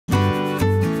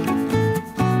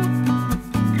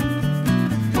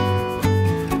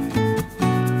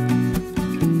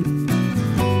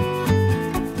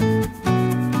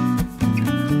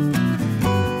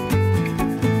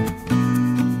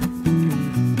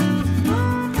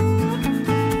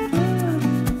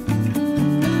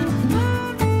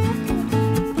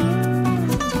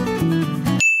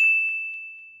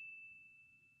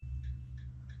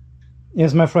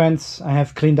Yes, my friends, I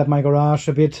have cleaned up my garage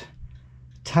a bit,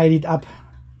 tidied up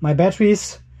my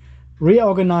batteries,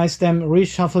 reorganized them,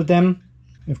 reshuffled them.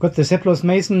 We've got the Seplos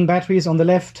Mason batteries on the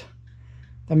left.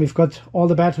 Then we've got all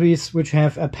the batteries which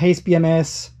have a PACE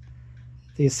BMS.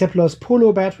 The Seplos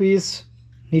Polo batteries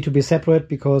need to be separate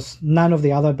because none of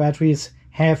the other batteries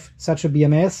have such a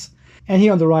BMS. And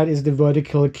here on the right is the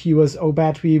vertical QSO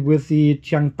battery with the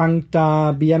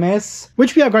Jiangbangda BMS,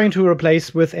 which we are going to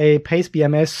replace with a PACE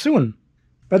BMS soon.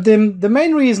 But the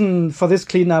main reason for this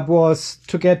cleanup was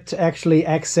to get actually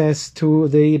access to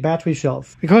the battery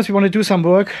shelf. Because we want to do some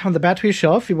work on the battery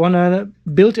shelf. We want to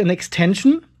build an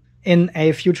extension in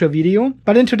a future video.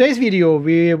 But in today's video,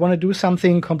 we want to do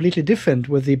something completely different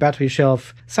with the battery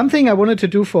shelf. Something I wanted to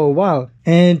do for a while.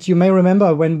 And you may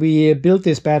remember when we built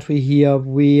this battery here,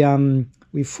 we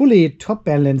fully top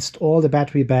balanced all the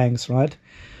battery banks, right?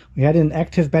 We had an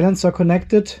active balancer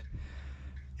connected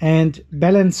and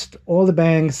balanced all the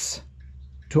banks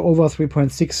to over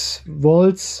 3.6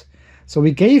 volts. So we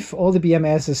gave all the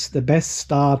BMSes the best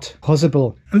start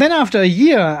possible. And then after a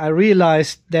year, I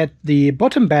realized that the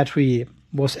bottom battery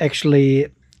was actually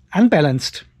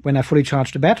unbalanced when I fully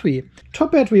charged the battery.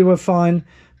 Top battery were fine,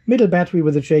 middle battery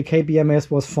with the JK BMS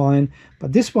was fine,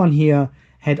 but this one here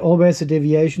had always a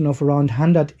deviation of around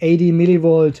 180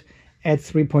 millivolt at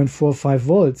 3.45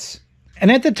 volts.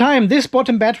 And at the time, this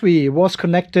bottom battery was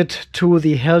connected to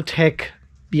the HELTEC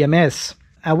BMS.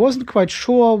 I wasn't quite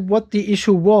sure what the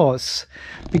issue was,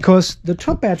 because the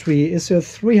top battery is a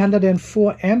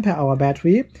 304 ampere hour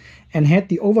battery and had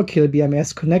the overkill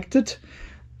BMS connected.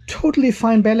 Totally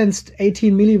fine balanced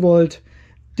 18 millivolt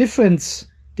difference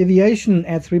deviation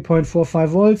at 3.45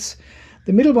 volts.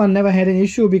 The middle one never had an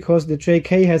issue because the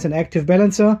JK has an active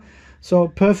balancer, so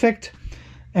perfect.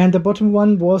 And the bottom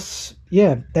one was,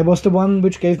 that was the one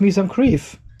which gave me some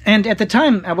grief. And at the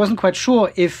time, I wasn't quite sure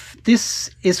if this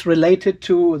is related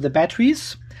to the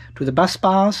batteries, to the bus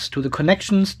bars, to the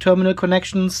connections, terminal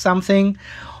connections, something,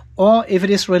 or if it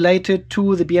is related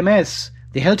to the BMS,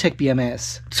 the HELTEC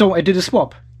BMS. So I did a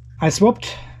swap. I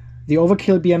swapped the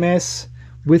overkill BMS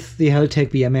with the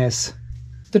HELTEC BMS.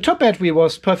 The top battery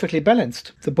was perfectly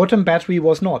balanced. The bottom battery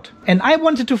was not. And I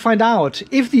wanted to find out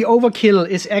if the overkill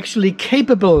is actually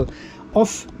capable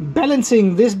of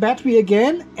balancing this battery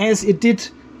again as it did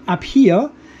up here,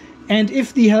 and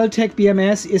if the HELTEC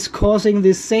BMS is causing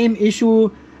the same issue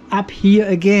up here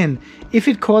again, if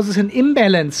it causes an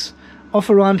imbalance of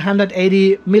around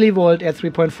 180 millivolt at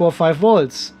 3.45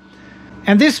 volts.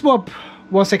 And this swap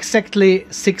was exactly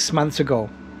 6 months ago.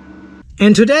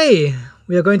 And today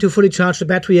we are going to fully charge the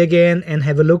battery again and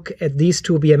have a look at these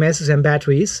two BMSs and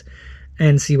batteries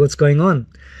and see what's going on.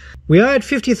 We are at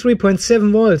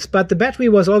 53.7 volts, but the battery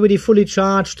was already fully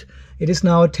charged. It is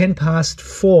now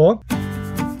 4:10.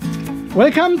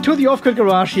 Welcome to the off-grid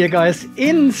garage here, guys,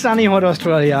 in sunny hot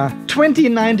Australia.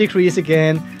 29 degrees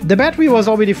again. The battery was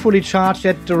already fully charged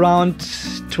at around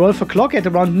 12 o'clock, at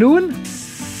around noon.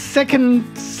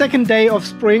 Second day of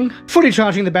spring. Fully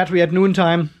charging the battery at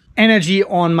noontime. Energy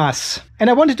en masse. And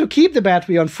I wanted to keep the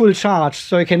battery on full charge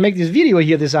so I can make this video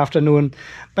here this afternoon.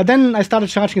 But then I started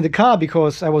charging the car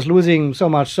because I was losing so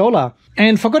much solar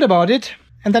and forgot about it.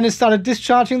 And then it started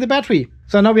discharging the battery.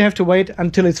 So now we have to wait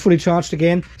until it's fully charged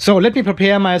again. So let me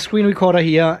prepare my screen recorder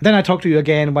here. Then I talk to you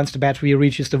again once the battery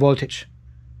reaches the voltage.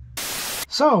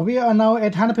 So we are now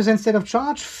at 100% state of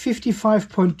charge,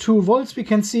 55.2 volts we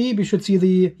can see. We should see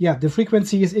the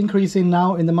frequency is increasing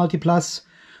now in the multiplus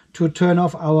to turn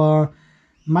off our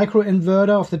microinverter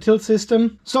of the tilt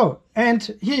system. So,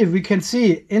 and here we can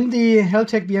see in the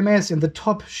HELTEC BMS in the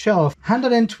top shelf,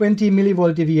 120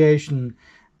 millivolt deviation,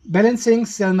 balancing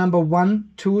cell number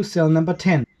 1 to cell number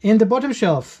 10. In the bottom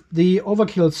shelf, the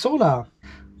overkill solar,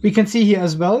 we can see here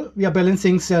as well, we are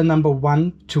balancing cell number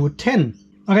 1 to 10.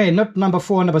 Okay, not number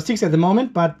 4 and number 6 at the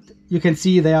moment, but you can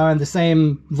see they are in the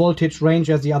same voltage range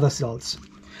as the other cells.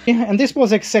 And this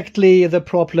was exactly the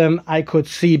problem I could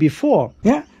see before.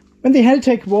 Yeah, when the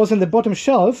HELTEC was in the bottom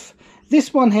shelf,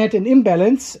 this one had an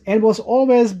imbalance and was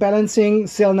always balancing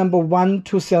cell number 1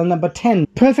 to cell number 10.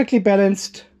 Perfectly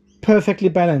balanced, perfectly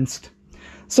balanced.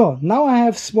 So now I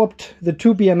have swapped the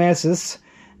two BMSs,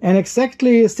 and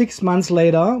exactly 6 months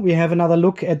later we have another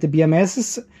look at the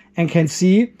BMSs and can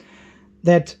see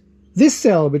that this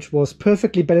cell, which was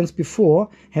perfectly balanced before,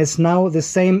 has now the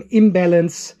same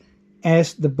imbalance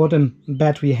as the bottom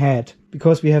battery had,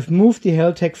 because we have moved the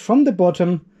HELTEC from the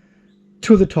bottom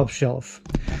to the top shelf.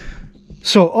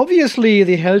 So obviously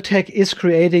the HELTEC is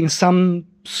creating some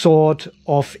sort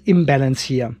of imbalance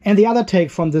here. And the other take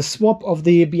from the swap of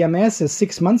the BMSs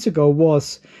 6 months ago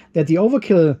was that the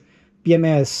overkill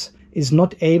BMS is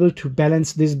not able to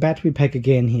balance this battery pack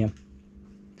again here.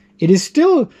 It is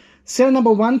still cell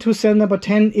number 1 to cell number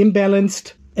 10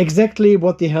 imbalanced, exactly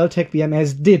what the HELTEC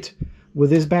BMS did with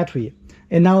this battery.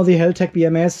 And now the HELTEC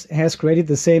BMS has created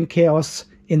the same chaos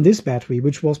in this battery,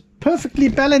 which was perfectly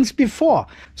balanced before.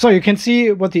 So you can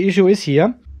see what the issue is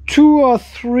here. 2 or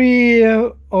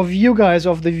 3 of you guys,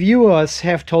 of the viewers,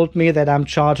 have told me that I'm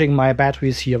charging my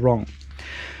batteries here wrong.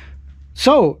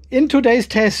 So in today's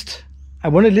test, I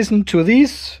want to listen to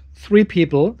these 3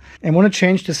 people and want to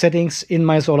change the settings in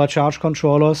my solar charge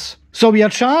controllers so we are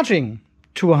charging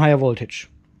to a higher voltage.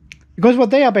 Because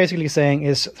what they are basically saying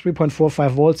is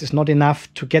 3.45 volts is not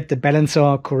enough to get the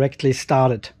balancer correctly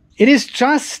started. It is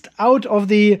just out of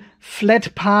the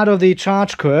flat part of the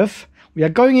charge curve. We are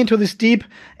going into this deep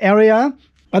area,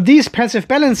 but these passive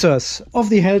balancers of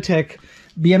the HELTEC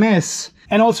BMS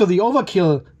and also the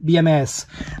overkill BMS,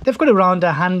 they've got around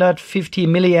 150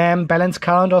 milliamp balance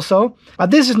current or so.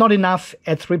 But this is not enough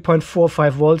at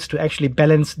 3.45 volts to actually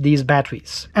balance these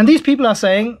batteries. And these people are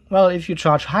saying, well, if you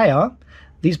charge higher,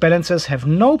 these balancers have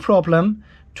no problem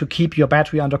to keep your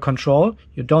battery under control.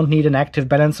 You don't need an active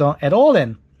balancer at all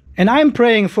then. And I'm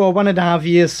praying for 1.5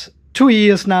 years, 2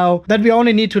 years now, that we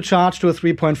only need to charge to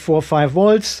 3.45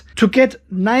 volts to get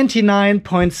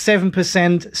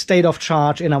 99.7% state of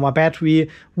charge in our battery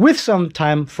with some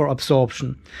time for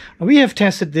absorption. We have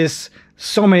tested this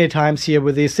so many times here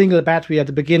with the single battery at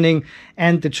the beginning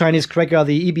and the Chinese cracker,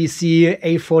 the EBC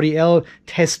A40L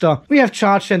tester. We have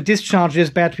charged and discharged this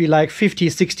battery like 50,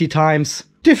 60 times,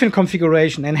 different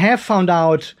configuration, and have found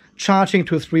out charging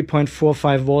to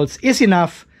 3.45 volts is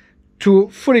enough to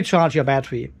fully charge your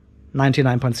battery.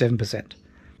 99.7%.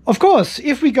 Of course,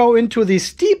 if we go into the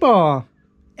steeper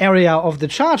area of the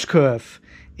charge curve,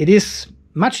 it is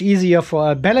much easier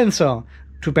for a balancer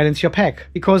to balance your pack,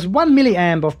 because 1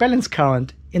 milliamp of balance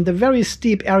current in the very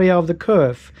steep area of the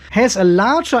curve has a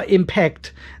larger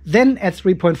impact than at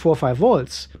 3.45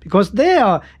 volts, because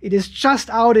there it is just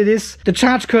out, the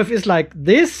charge curve is like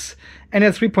this, and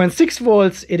at 3.6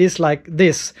 volts it is like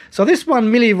this. So this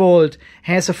 1 millivolt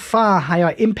has a far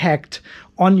higher impact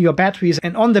on your batteries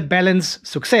and on the balance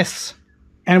success.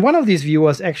 And one of these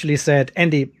viewers actually said,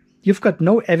 Andy, you've got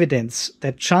no evidence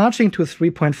that charging to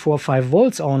 3.45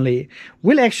 volts only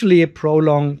will actually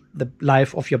prolong the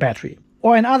life of your battery.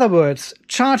 Or in other words,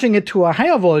 charging it to a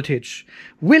higher voltage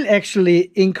will actually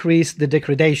increase the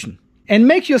degradation and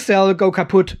make your cell go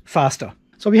kaput faster.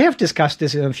 So we have discussed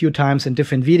this a few times in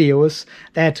different videos,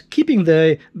 that keeping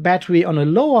the battery on a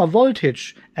lower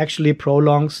voltage actually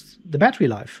prolongs the battery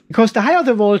life. Because the higher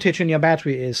the voltage in your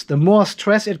battery is, the more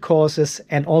stress it causes,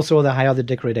 and also the higher the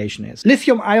degradation is.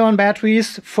 Lithium-ion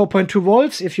batteries, 4.2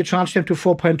 volts. If you charge them to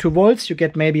 4.2 volts, you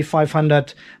get maybe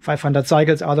 500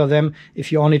 cycles out of them.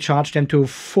 If you only charge them to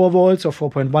 4 volts or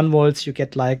 4.1 volts, you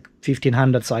get like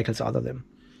 1500 cycles out of them.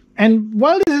 And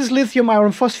while this is lithium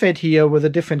iron phosphate here with a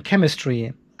different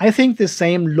chemistry, I think the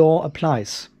same law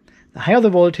applies. The higher the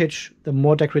voltage, the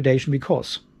more degradation we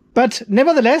cause. But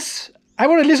nevertheless, I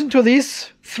want to listen to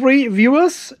these 3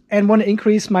 viewers and want to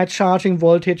increase my charging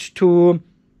voltage to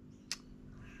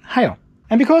higher.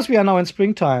 And because we are now in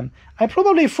springtime, I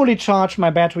probably fully charge my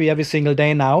battery every single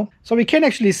day now. So we can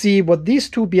actually see what these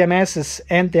 2 BMSes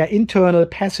and their internal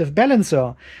passive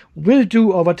balancer will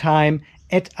do over time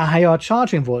at a higher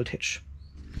charging voltage.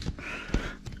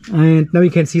 And now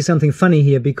you can see something funny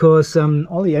here, because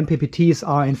all the MPPTs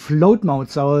are in float mode,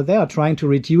 so they are trying to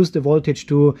reduce the voltage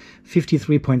to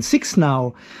 53.6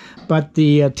 now. But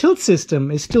the tilt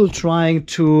system is still trying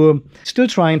to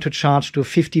charge to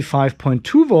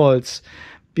 55.2 volts,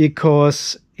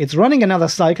 because it's running another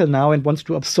cycle now and wants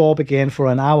to absorb again for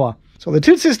an hour. So the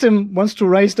tilt system wants to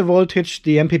raise the voltage,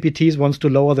 the MPPTs wants to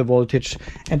lower the voltage,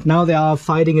 and now they are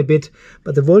fighting a bit,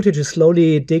 but the voltage is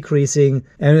slowly decreasing,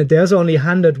 and there's only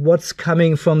 100 watts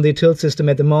coming from the tilt system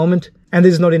at the moment, and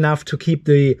this is not enough to keep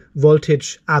the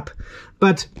voltage up.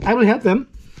 But I will help them,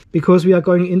 because we are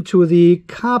going into the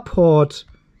carport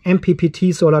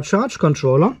MPPT solar charge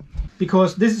controller,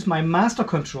 because this is my master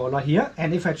controller here,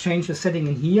 and if I change the setting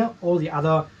in here, all the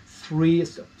other 3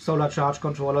 solar charge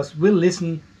controllers will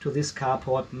listen to this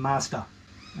carport master.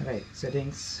 Okay,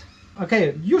 settings.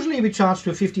 Okay, usually we charge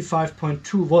to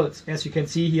 55.2 volts, as you can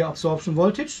see here, absorption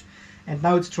voltage, and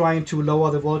now it's trying to lower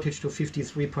the voltage to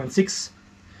 53.6.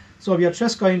 So we are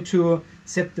just going to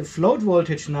set the float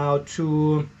voltage now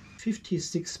to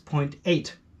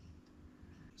 56.8.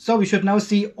 So we should now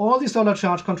see all the solar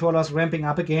charge controllers ramping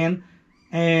up again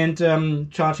and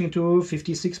charging to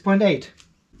 56.8.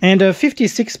 And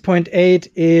 56.8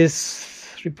 is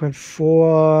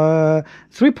 3.4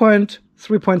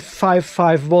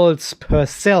 3.55 volts per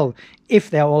cell if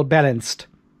they're all balanced.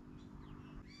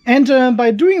 And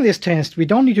by doing this test, we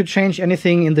don't need to change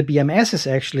anything in the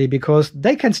BMSs actually, because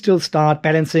they can still start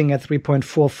balancing at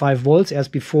 3.45 volts as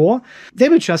before. They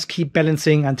will just keep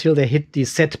balancing until they hit the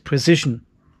set precision,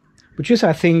 which is,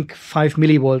 I think, 5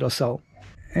 millivolt or so.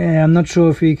 I'm not sure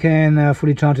if we can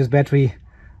fully charge this battery.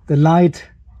 The light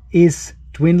is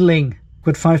dwindling.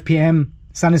 At 5 p.m.,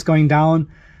 sun is going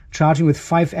down, charging with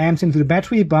 5 amps into the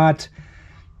battery, but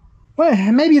well,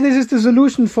 maybe this is the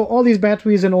solution for all these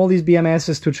batteries and all these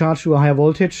BMSs to charge to a higher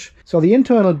voltage. So the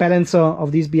internal balancer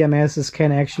of these BMSs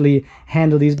can actually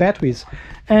handle these batteries.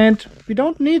 And we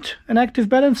don't need an active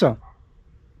balancer.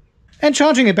 And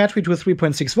charging a battery to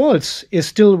 3.6 volts is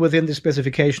still within the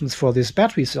specifications for these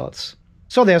battery cells.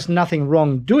 So there's nothing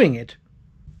wrong doing it.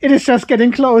 It is just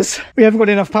getting close. We haven't got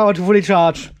enough power to fully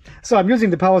charge. So I'm using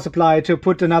the power supply to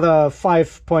put another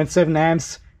 5.7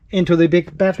 amps into the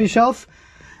big battery shelf.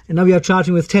 And now we are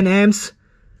charging with 10 amps.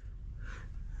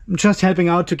 I'm just helping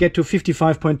out to get to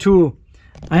 55.2.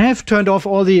 I have turned off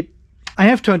all the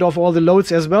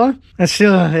loads as well. And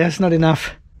still, that's not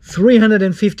enough.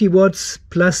 350 watts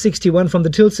plus 61 from the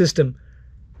tilt system.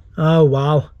 Oh,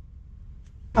 wow.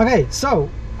 Okay, so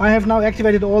I have now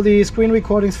activated all the screen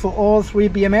recordings for all 3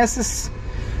 BMSs.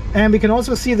 And we can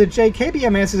also see the JK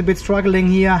BMS is a bit struggling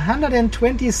here.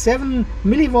 127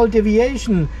 millivolt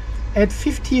deviation at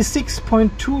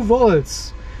 56.2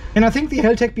 volts. And I think the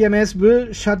HELTEC BMS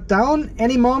will shut down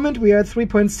any moment. We are at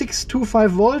 3.625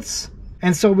 volts.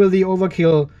 And so will the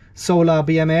Overkill Solar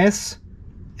BMS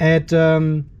at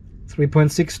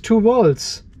 3.62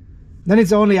 volts. Then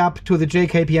it's only up to the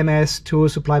JK BMS to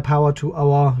supply power to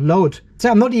our load. So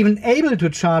I'm not even able to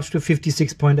charge to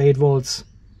 56.8 volts.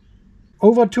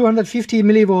 Over 250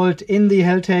 millivolt in the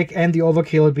HELTEC and the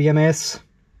Overkill BMS.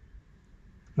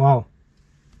 Wow.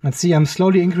 Let's see, I'm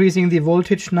slowly increasing the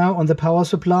voltage now on the power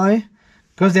supply,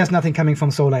 because there's nothing coming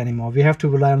from solar anymore. We have to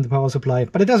rely on the power supply,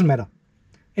 but it doesn't matter.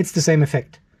 It's the same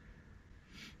effect.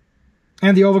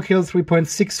 And the Overkill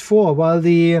 3.64, while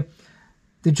the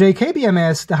JK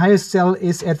BMS, the highest cell,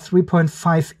 is at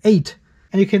 3.58.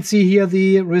 And you can see here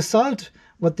the result,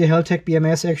 what the HELTEC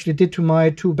BMS actually did to my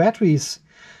 2 batteries.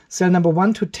 Cell number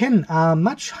 1 to 10 are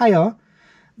much higher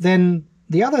than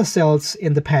the other cells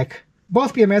in the pack.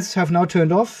 Both BMSs have now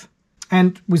turned off,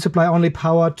 and we supply only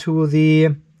power to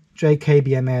the JK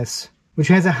BMS, which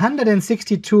has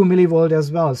 162 millivolt as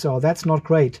well, so that's not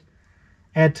great,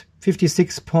 at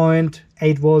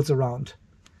 56.8 volts around.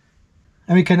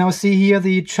 And we can now see here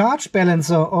the charge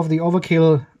balancer of the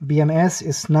Overkill BMS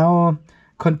is now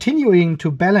continuing to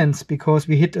balance because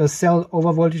we hit a cell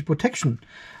over voltage protection.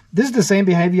 This is the same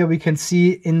behavior we can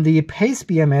see in the Pace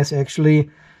BMS actually,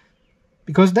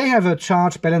 because they have a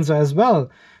charge balancer as well.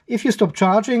 If you stop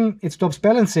charging, it stops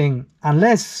balancing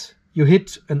unless you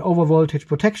hit an overvoltage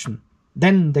protection.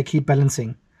 Then they keep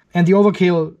balancing. And the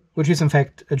Overkill, which is in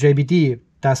fact a JBD,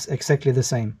 does exactly the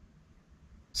same.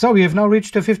 So we have now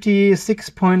reached a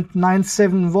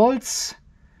 56.97 volts.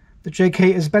 The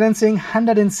JK is balancing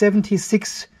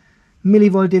 176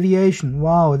 millivolt deviation.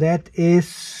 Wow, that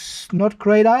is not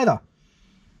great either.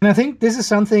 And I think this is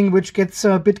something which gets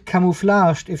a bit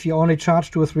camouflaged if you only charge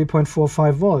to a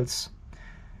 3.45 volts.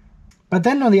 But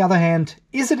then on the other hand,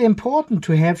 is it important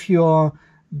to have your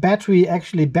battery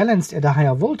actually balanced at a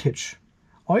higher voltage?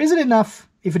 Or is it enough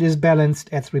if it is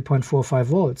balanced at 3.45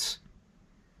 volts?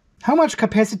 How much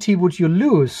capacity would you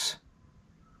lose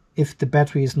if the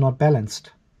battery is not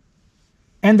balanced?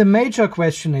 And the major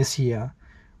question is here,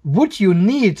 would you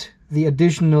need the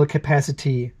additional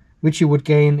capacity which you would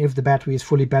gain if the battery is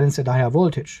fully balanced at a higher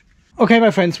voltage? Okay,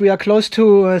 my friends, we are close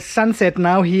to sunset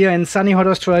now here in sunny hot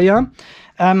Australia.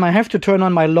 I have to turn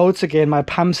on my loads again, my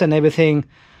pumps and everything,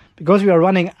 because we are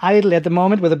running idle at the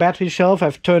moment with the battery shelf.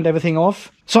 I've turned everything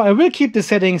off. So I will keep the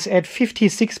settings at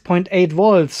 56.8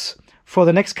 volts for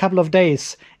the next couple of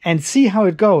days and see how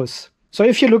it goes. So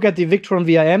if you look at the Victron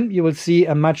VRM, you will see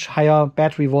a much higher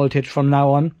battery voltage from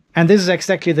now on. And this is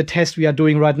exactly the test we are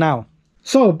doing right now.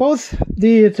 So both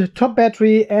the top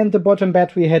battery and the bottom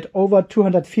battery had over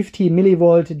 250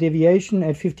 millivolt deviation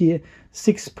at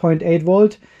 56.8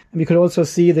 volt. And we could also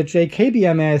see the JK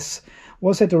BMS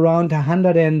was at around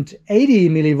 180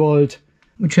 millivolt,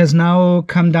 which has now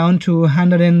come down to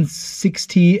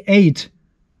 168.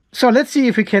 So let's see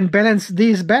if we can balance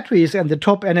these batteries at the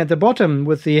top and at the bottom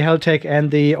with the HELTEC and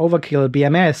the Overkill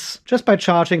BMS, just by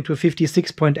charging to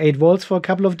 56.8 volts for a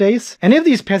couple of days. And if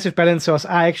these passive balancers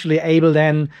are actually able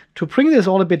then to bring this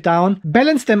all a bit down,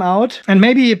 balance them out, and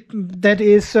maybe that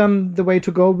is the way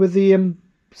to go with the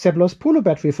Seplos Polo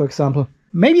battery, for example.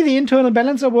 Maybe the internal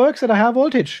balancer works at a higher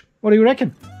voltage. What do you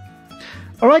reckon?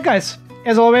 Alright guys,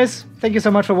 as always, thank you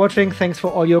so much for watching. Thanks for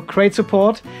all your great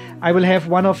support. I will have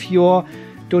one of your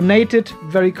donated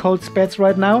very cold spats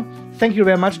right now. Thank you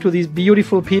very much to these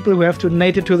beautiful people who have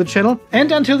donated to the channel.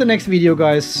 And until the next video,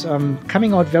 guys,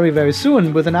 coming out very, very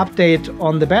soon with an update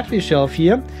on the battery shelf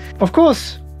here. Of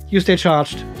course, you stay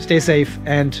charged, stay safe,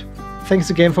 and thanks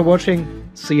again for watching.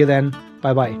 See you then.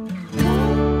 Bye-bye.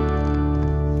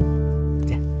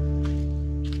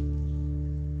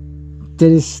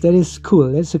 That is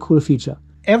cool. That's a cool feature.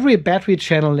 Every battery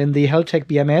channel in the HELTEC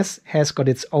BMS has got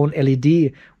its own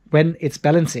LED when it's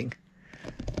balancing.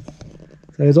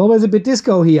 So there's always a bit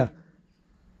disco here.